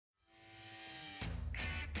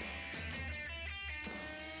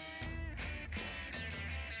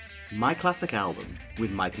My Classic Album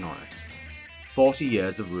with Mike Norris. 40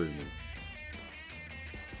 Years of Rumours.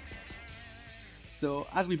 So,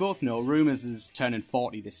 as we both know, Rumours is turning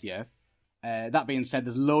 40 this year. That being said,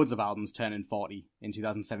 there's loads of albums turning 40 in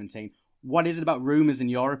 2017. What is it about Rumours, in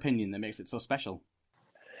your opinion, that makes it so special?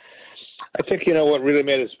 I think, what really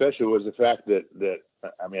made it special was the fact that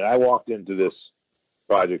I walked into this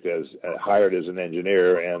project as hired as an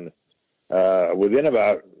engineer, and within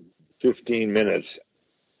about 15 minutes,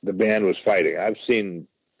 the band was fighting. I've seen,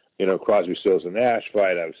 Crosby, Stills and Nash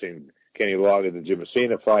fight. I've seen Kenny Loggins and Jim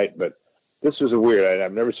Messina fight, but this was weird.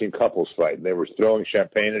 I've never seen couples fight. They were throwing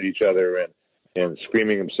champagne at each other and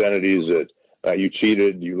screaming obscenities that you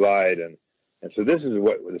cheated, you lied, and so this is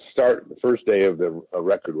what the first day of the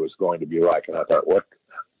record was going to be like. And I thought,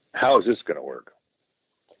 how is this going to work?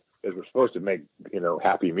 Because we're supposed to make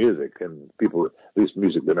happy music, and at least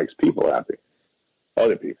music that makes people happy,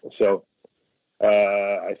 other people. So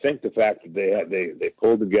I think the fact that they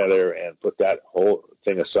pulled together and put that whole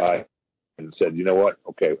thing aside and said, you know what,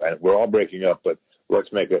 okay, we're all breaking up, but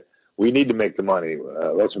we need to make the money.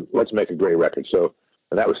 Let's make a great record. So,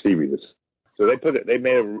 and that was Stevie. So they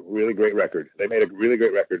made a really great record. And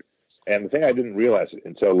the thing I didn't realize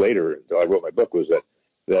until later, until I wrote my book, was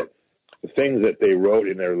that the things that they wrote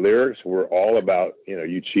in their lyrics were all about,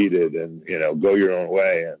 you cheated and, go your own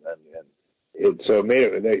way. So it made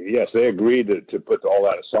it, they agreed to put all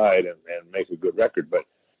that aside and make a good record, but,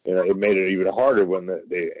 it made it even harder when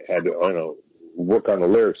they had to, work on the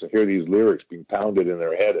lyrics and hear these lyrics being pounded in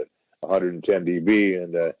their head at 110 dB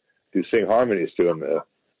and to sing harmonies to them.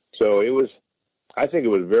 So I think it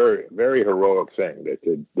was a very, very heroic thing that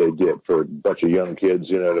they did for a bunch of young kids,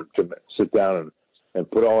 to sit down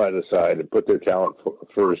and put all that aside and put their talent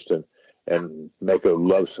first and make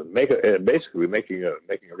basically making a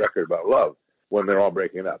record about love when they're all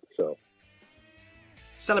breaking up. So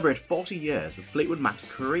celebrate 40 years of Fleetwood Mac's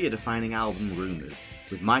career-defining album Rumours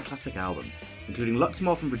with My Classic Album, including lots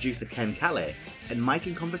more from producer Ken Caillat and Mike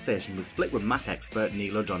in conversation with Fleetwood Mac expert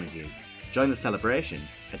Neil O'Donoghue. Join the celebration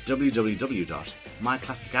at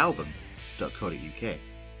www.myclassicalbum.co.uk.